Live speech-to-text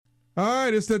All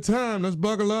right, it's that time. Let's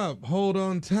buckle up. Hold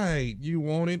on tight. You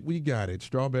want it, we got it.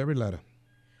 Strawberry letter.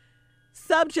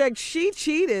 Subject, she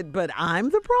cheated, but I'm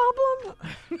the problem?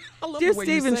 I love Dear the way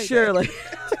Stephen you say Shirley.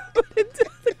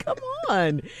 Come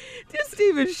on. Dear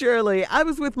Stephen Shirley, I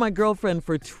was with my girlfriend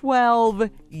for 12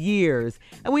 years,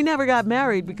 and we never got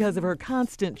married because of her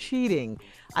constant cheating.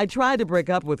 I tried to break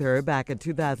up with her back in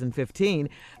 2015,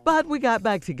 but we got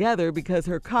back together because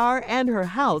her car and her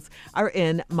house are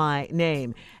in my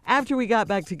name. After we got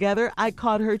back together, I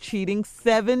caught her cheating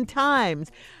 7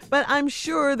 times, but I'm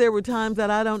sure there were times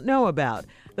that I don't know about.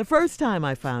 The first time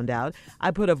I found out,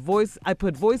 I put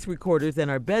voice recorders in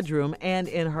our bedroom and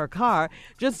in her car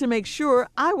just to make sure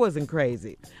I wasn't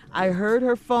crazy. I heard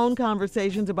her phone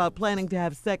conversations about planning to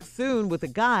have sex soon with a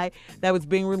guy that was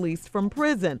being released from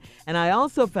prison. And I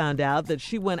also found out that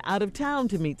she went out of town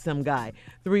to meet some guy.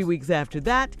 3 weeks after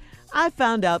that, I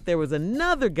found out there was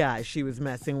another guy she was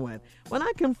messing with. When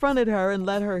I confronted her and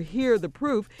let her hear the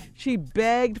proof, she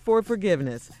begged for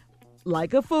forgiveness.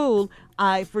 Like a fool,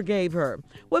 I forgave her.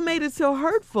 What made it so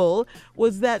hurtful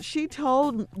was that she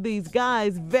told these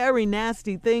guys very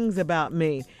nasty things about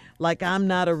me, like I'm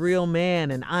not a real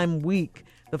man and I'm weak.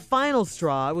 The final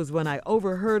straw was when I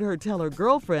overheard her tell her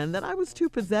girlfriend that I was too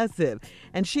possessive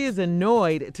and she is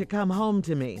annoyed to come home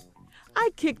to me. I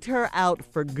kicked her out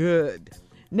for good.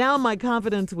 Now my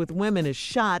confidence with women is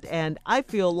shot, and I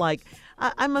feel like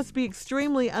I must be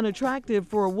extremely unattractive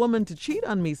for a woman to cheat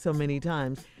on me so many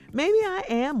times. Maybe I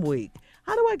am weak.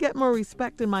 How do I get more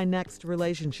respect in my next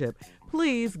relationship?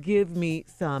 Please give me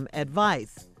some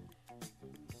advice.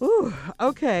 Ooh,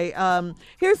 okay.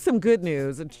 Here's some good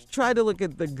news. Try to look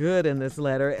at the good in this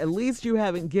letter. At least you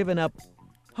haven't given up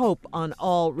hope on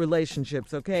all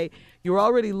relationships, okay? You're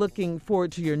already looking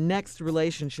forward to your next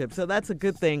relationship, so that's a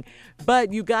good thing.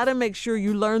 But you got to make sure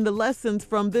you learn the lessons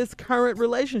from this current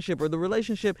relationship or the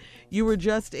relationship you were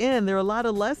just in. There are a lot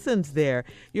of lessons there.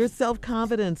 Your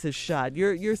self-confidence is shot.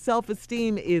 Your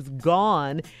self-esteem is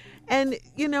gone. And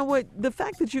you know what? The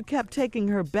fact that you kept taking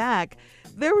her back,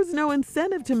 there was no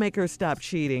incentive to make her stop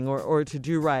cheating or to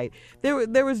do right.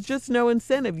 There was just no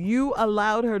incentive. You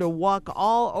allowed her to walk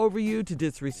all over you, to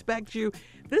disrespect you.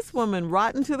 This woman,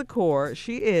 rotten to the core.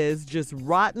 She is just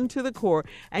rotten to the core,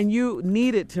 and you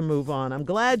needed to move on. I'm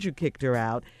glad you kicked her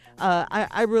out.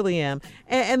 I really am.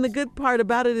 And the good part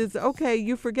about it is, okay,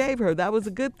 you forgave her. That was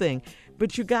a good thing.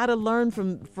 But you got to learn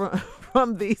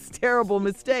from these terrible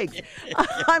mistakes.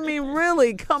 I mean,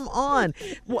 really, come on.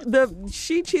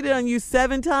 She cheated on you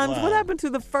 7 times. Wow. What happened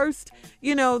to the first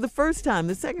time,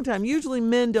 the second time? Usually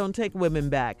men don't take women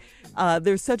back.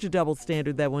 There's such a double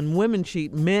standard that when women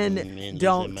cheat, men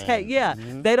don't take. Yeah,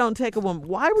 they don't take a woman.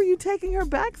 Why were you taking her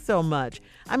back so much?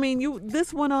 I mean,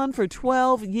 this went on for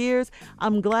 12 years.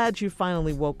 I'm glad you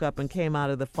finally woke up and came out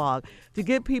of the fog. To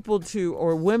get people to,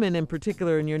 or women in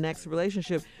particular in your next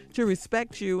relationship, to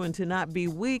respect you and to not be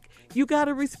weak, you got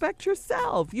to respect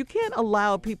yourself. You can't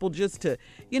allow people just to,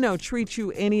 treat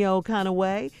you any old kind of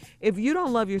way. If you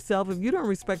don't love yourself, if you don't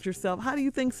respect yourself, how do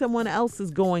you think someone else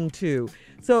is going to?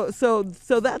 So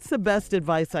that's the best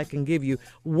advice I can give you.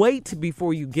 Wait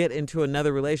before you get into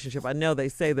another relationship. I know they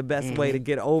say the best way to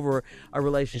get over a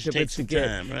relationship is to get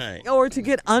time, right. or to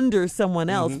get under someone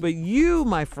else. But you,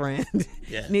 my friend,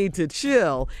 need to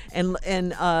chill and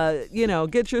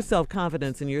get your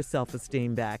self-confidence and your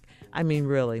self-esteem back. I mean,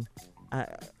 really.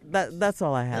 That's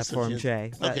all I have for him,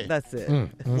 Jay. Okay. That's it.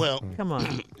 Well, Come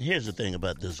on. here's the thing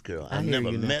about this girl. I've hear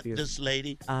never you, met nephew. this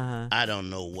lady. I don't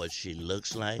know what she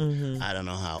looks like. I don't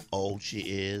know how old she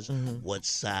is, what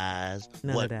size, None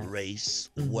of what that. race,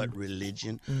 what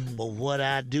religion. But what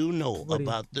I do know do you-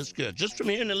 about this girl, just from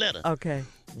hearing the letter, Okay.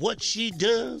 what she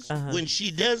does, when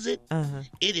she does it,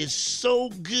 it is so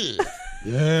good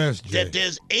Yes, Jay. that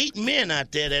there's 8 men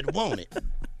out there that want it.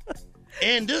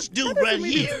 And this dude right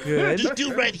here, good. this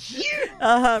dude right here,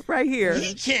 Right here.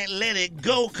 he can't let it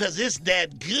go because it's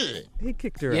that good. He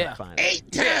kicked her Yeah. out finally.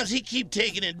 8 times he keep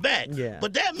taking it back. Yeah.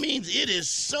 But that means it is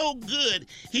so good,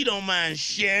 he don't mind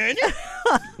sharing it.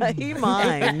 He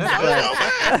minds. He don't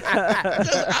mind.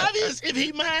 Because obvious, if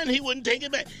he mind, he wouldn't take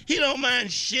it back. He don't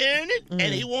mind sharing it,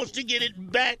 and he wants to get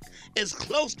it back as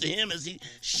close to him as he.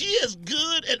 She is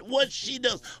good at what she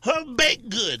does. Her baked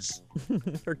goods.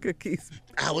 Her cookies.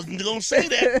 I wasn't going to say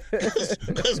that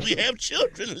because we have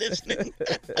children listening.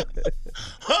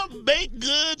 Her baked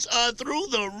goods are through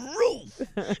the roof.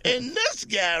 And this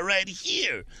guy right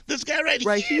here, this guy right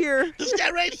here,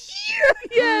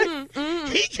 yes,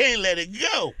 he can't let it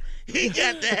go. He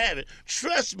got to have it.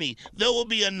 Trust me, there will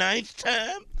be a 9th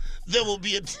time. There will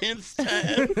be a 10th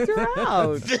time. Kicked her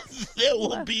out. There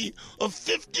will be a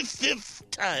 55th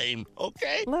time,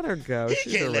 okay? Let her go. He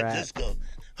She's can't a let rat. this go.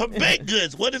 Her baked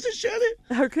goods. What is it, Shirley?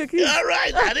 Her cookies. All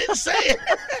right, I didn't say it.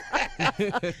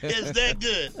 It's that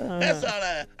good. That's all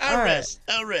I'll rest.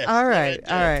 I'll rest. All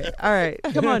right.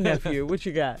 Come on, nephew. What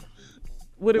you got?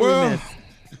 What did we Well, miss?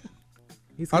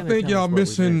 He's I gonna think tell y'all us what we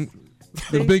missing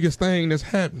missed. the See? biggest thing that's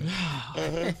happening.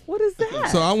 What is that?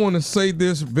 So I want to say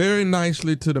this very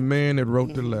nicely to the man that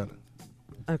wrote the letter.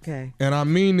 Okay. And I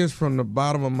mean this from the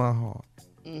bottom of my heart.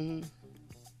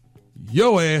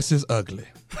 Your ass is ugly.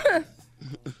 You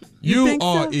You think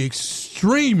are so?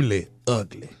 extremely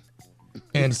ugly.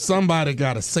 And somebody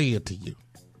got to say it to you.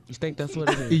 You think that's what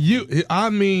it is? I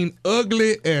mean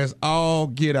ugly as all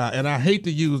get out. And I hate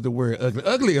to use the word ugly.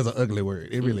 Ugly is an ugly word.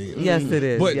 It really is. Yes, it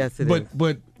is. But, yes, it is.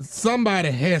 but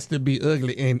somebody has to be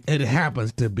ugly, and it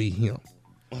happens to be him.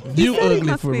 He You said he ugly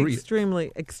must for be real.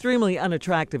 extremely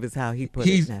unattractive is how he put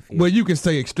He's it, nephew. well, you can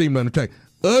say extremely unattractive.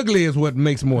 Ugly is what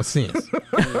makes more sense.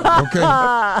 Okay,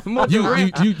 yeah.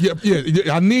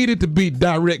 I need it to be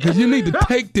direct because you need to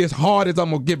take this hard as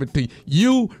I'm gonna give it to you.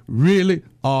 You really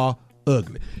are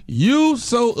ugly. You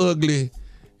so ugly.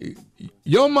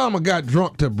 Your mama got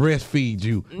drunk to breastfeed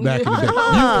you back in the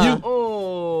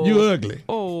day. You ugly.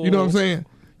 You know what I'm saying?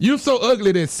 You so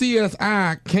ugly that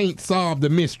CSI can't solve the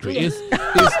mystery. It's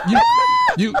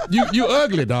you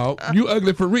ugly, dog. You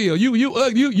ugly for real.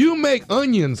 You make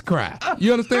onions cry.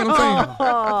 You understand what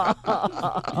I'm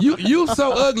saying? You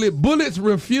so ugly, bullets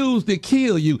refuse to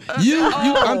kill you.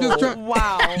 I'm just trying.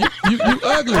 Wow. You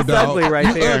ugly, dog. ugly right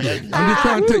you there. Ugly. I'm just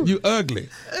trying to tell you, ugly.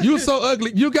 You so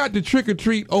ugly. You got the trick or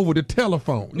treat over the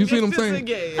telephone. You see what I'm saying?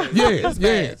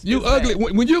 Yes. You ugly.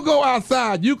 When you go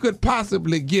outside, you could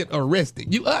possibly get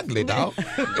arrested. You ugly, dog.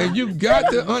 And you got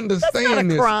to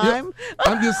understand this. crime.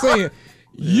 I'm just saying.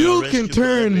 You can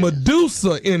turn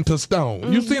Medusa into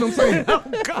stone. You see what I'm saying?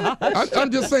 I'm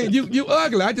just saying you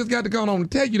ugly. I just got to go on and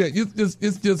tell you that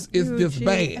it's just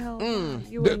bad.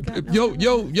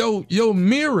 Your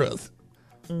mirrors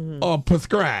are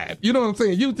prescribed. You know what I'm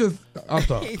saying? I'm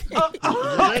sorry.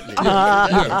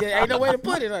 Ain't no way to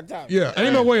put it on top. Yeah,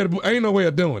 ain't no way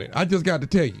of doing it. I just got to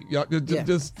tell you. Y'all,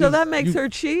 So that makes her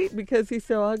cheat because he's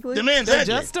so ugly? The man's That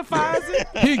ugly. justifies it.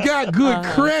 He got good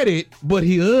credit, but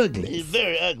he ugly. He's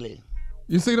very ugly.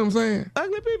 You see what I'm saying?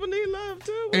 Ugly people need love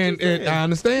too. What And you saying? I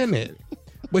understand that.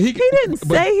 But he He didn't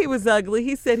say he was ugly.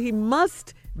 He said he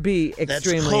must be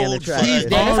extremely cold unattractive. He's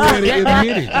That's already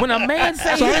admitted. when a man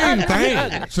says Same he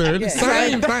thing, Shirley.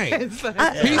 Same thing.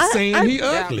 He's saying he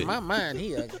ugly. in my mind,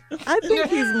 he ugly. I think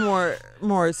he's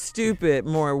more stupid,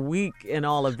 more weak, and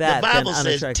all of The that than Bible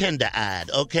says unattractive. tender-eyed,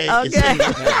 okay? Okay.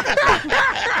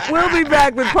 We'll be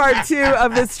back with part 2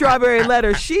 of the Strawberry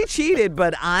Letter. She cheated,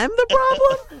 but I'm the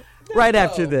problem? Right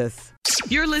after this.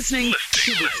 You're listening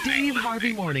to the Steve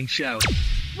Harvey Morning Show.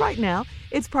 Right now,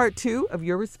 it's part 2 of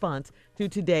your response to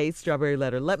today's Strawberry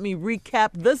Letter. Let me recap.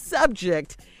 The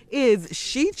subject is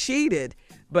she cheated,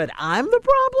 but I'm the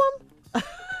problem?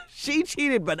 She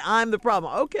cheated, but I'm the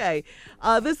problem. Okay.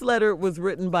 This letter was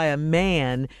written by a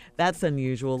man. That's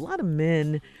unusual. A lot of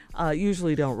men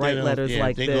usually don't write letters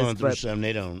like they're this. going through but something.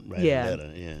 They don't write Yeah. a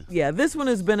letter. Yeah. Yeah, this one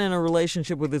has been in a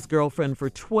relationship with his girlfriend for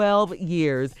 12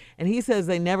 years, and he says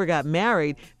they never got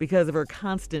married because of her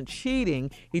constant cheating.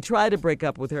 He tried to break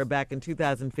up with her back in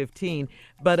 2015,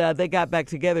 but they got back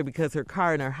together because her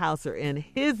car and her house are in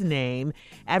his name.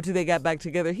 After they got back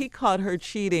together, he caught her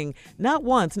cheating not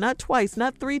once, not twice,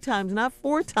 not 3 times, not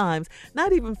 4 times,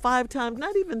 not even 5 times,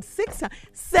 not even 6 times.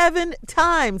 7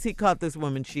 times he caught this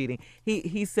woman cheating.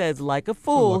 He says, like a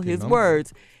fool, lucky his number.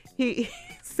 words.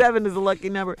 7 is a lucky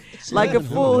number. Like a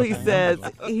fool, he says,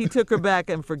 he took her back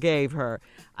and forgave her.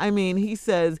 I mean, he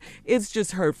says it's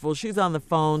just hurtful. She's on the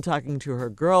phone talking to her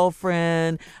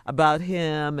girlfriend about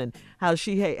him and how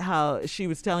she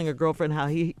was telling her girlfriend how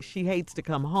she hates to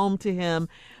come home to him.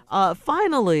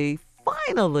 Finally,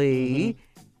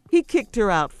 he kicked her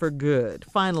out for good,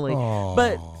 finally.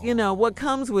 But, what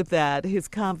comes with that, his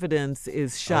confidence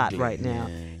is shot Ugly, right now.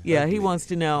 yeah. Yeah, he wants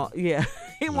to know. Yeah,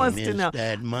 he wants to know.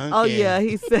 That monkey. Oh, yeah,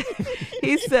 he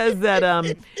says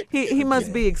that he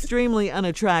must be extremely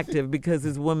unattractive because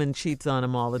his woman cheats on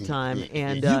him all the time.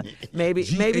 And maybe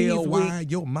he's G-L-Y,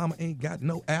 weak. your mama ain't got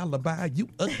no alibi. You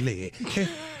ugly.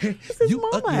 his You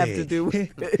mama ugly. have to do with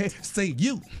it? Say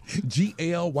you.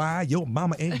 G-L-Y, your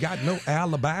mama ain't got no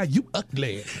alibi. You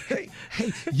ugly. Hey,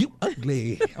 you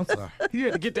ugly. I'm sorry. You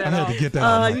had to get that I had off. to get that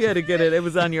out. You had to get it. It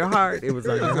was on your heart. It was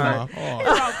on your heart. You're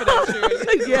wrong for that,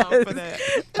 Shirley. You're wrong for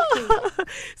that.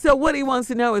 So what he wants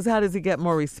to know is how does he get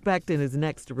more respect in his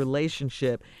next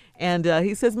relationship? And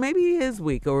he says maybe he is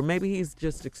weak, or maybe he's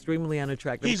just extremely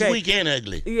unattractive. He's Okay. weak and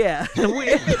ugly. Yeah,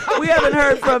 we haven't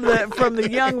heard from the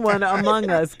young one among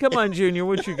us. Come on, Junior,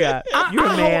 what you got? You're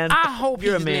a man. I hope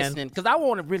You're a he's man. listening because I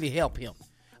want to really help him.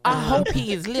 I hope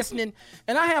he is listening,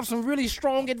 and I have some really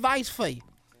strong advice for you.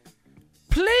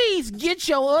 Please get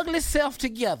your ugly self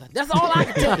together. That's all I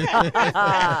can tell you.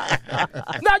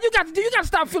 Now you got to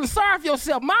stop feeling sorry for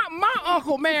yourself. My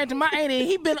uncle married to my auntie,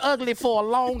 he been ugly for a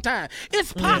long time.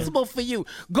 It's possible for you.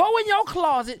 Go in your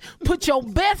closet, put your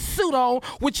best suit on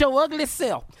with your ugly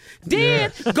self.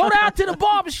 Then go down to the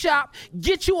barbershop,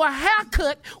 get you a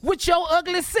haircut with your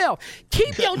ugly self.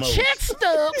 Keep your check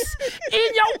stubs in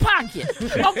your pocket.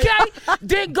 Okay?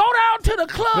 Then go down to the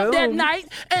club that night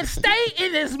and stay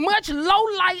in as much low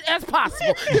light as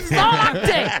possible. This is all I'm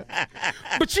telling.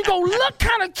 But you gonna look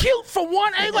kind of cute from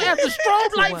one angle as the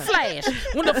strobe light flash.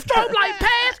 When the strobe light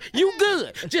pass, you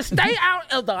good. Just stay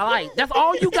out of the light. That's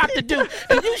all you got to do.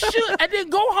 And you should, and then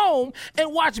go home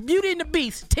and watch Beauty and the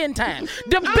Beast 10 times.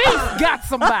 The Beast got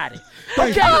somebody.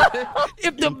 Okay?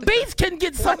 If the Beast can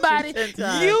get somebody,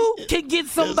 you can get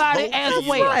somebody as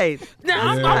well. Right. Now,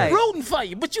 I'm rooting for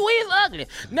you, but you is ugly.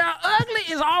 Now, ugly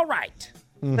is all right.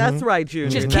 That's right, Junior.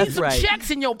 Just keep That's some right.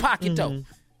 checks in your pocket, though.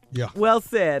 Yeah. Well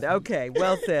said. Okay,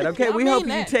 well said. Okay, I we mean hope you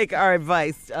that. take our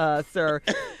advice, sir.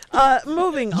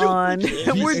 Moving on.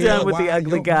 We're done with the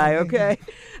ugly guy, okay?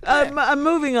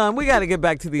 Moving on. We got to get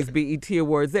back to these BET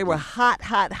Awards. They were hot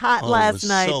last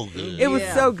night. So good. It was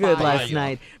so good fire. last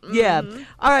night. Yeah.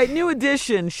 All right, New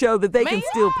Edition showed that they can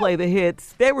still play the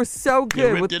hits. They were so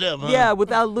good. ripped it up, huh? Yeah,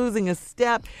 without losing a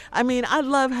step. I mean, I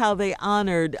love how they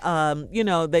honored,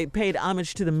 they paid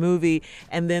homage to the movie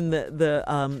and then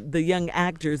the young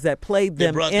actors that played They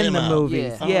them brought in them the out.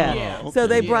 movies. Yeah. Yeah. Yeah. So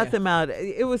they Okay. brought them out.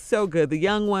 It was so good. The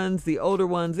young ones, the older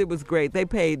ones, it was great. They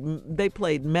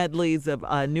played medleys of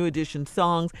New Edition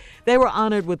songs. They were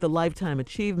honored with the Lifetime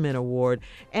Achievement Award.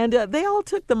 And they all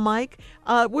took the mic.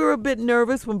 We were a bit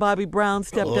nervous when Bobby Brown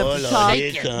stepped up to Lord, talk. here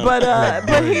it comes.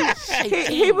 But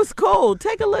he was cool.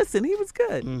 Take a listen. He was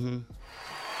good.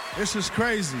 This is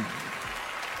crazy.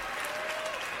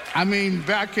 I mean,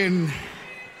 back in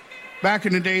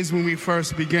the days when we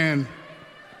first began,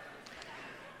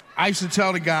 I used to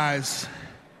tell the guys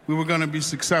we were going to be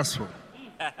successful.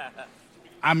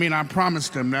 I mean, I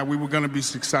promised them that we were going to be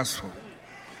successful.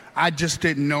 I just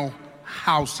didn't know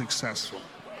how successful.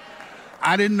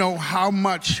 I didn't know how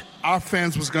much our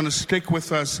fans was going to stick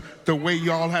with us the way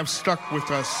y'all have stuck with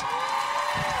us.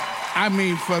 I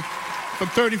mean, for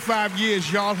 35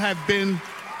 years, y'all have been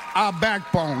our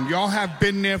backbone. Y'all have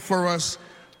been there for us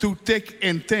through thick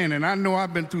and thin, and I know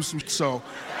I've been through some, so.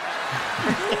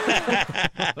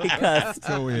 He cussed.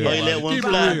 So, Oh, you let one Keep it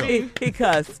fly. real. He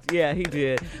cussed. Yeah, he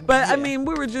did. But I mean,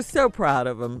 we were just so proud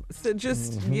of him. So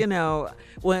just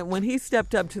when he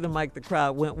stepped up to the mic, the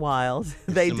crowd went wild.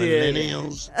 They the did.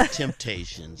 Millennials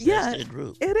Temptations. Yeah, That's their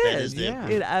group. it That is. their group.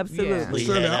 It absolutely. We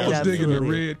Sonny, had I was our- digging the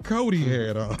Absolutely. red coat he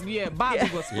had on. Yeah, Bobby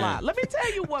was fly. Let me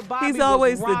tell you what Bobby He's was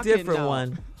always the rocking, different though.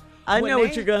 one. I When know what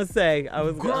they- you're gonna say. I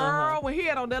was Girl, when he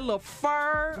had on that little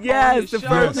fur, Yes, on his the shoulders,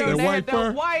 fur. Yes, and that they white had fur.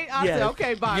 that white. I Yes. said,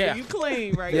 okay, Bobby, Yeah. you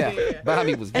clean right Yeah, there.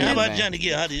 Bobby was good. How about man. Johnny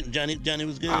Gill? How did Johnny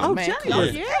was good? Oh, man, Johnny come was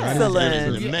on. Yeah.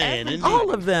 excellent. He's a man, isn't he?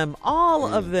 All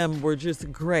of them were just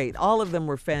great. All of them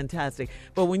were fantastic.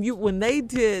 But when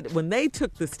they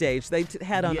took the stage, they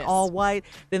had on Yes. all white.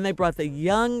 Then they brought the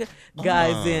young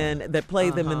guys in that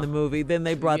played them in the movie. Then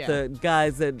they brought Yeah. the older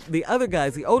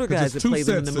guys There's that two played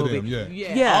them in sets the of movie. them,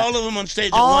 yeah. Yeah. All of them on stage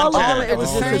at All one of time. them. It was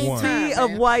All just at a once. sea of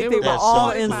Man. white. It They was were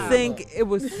all so in fun. sync. It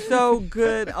was so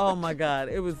good. Oh my God!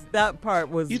 That part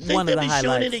was You think one of they'll the be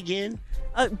showing it highlights. again?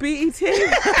 BET.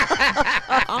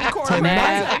 Encore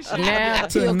Now, Music. now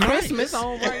till Tonight. Christmas. It's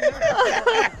on right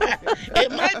now.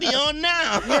 It might be on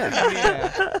now.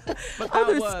 Yeah. But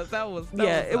Others- that was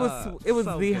Yeah, it was so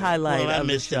the good. highlight Well, I of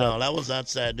the missed it show. all. I was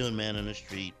outside doing Man on the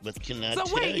Street, but can I So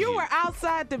tell wait, you were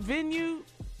outside the venue,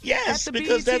 Yes, at the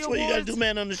because BET that's what you got to Awards? do,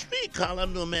 Man on the Street, Carl.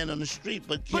 I'm doing Man on the Street,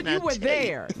 but can but I you were tell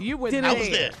there. You were Did there. I was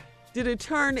there. Did it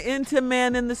turn into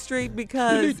Man in the Street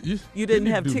because You you need didn't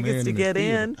to have do tickets Man to in the get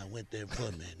Theater. in? I went there for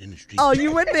Man in the Street. Oh,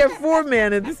 you went there for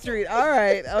Man in the Street. All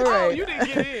right, all Oh, right. you didn't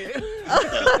get in.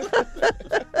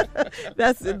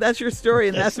 That's your story,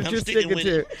 and that's what I'm you're sticking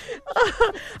sticking with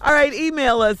to. All right,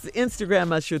 email us,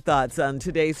 Instagram us your thoughts on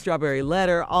today's Strawberry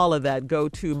Letter. All of that. Go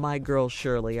to My Girl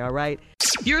Shirley. All right.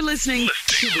 You're listening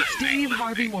to the Steve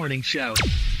Harvey Morning Show.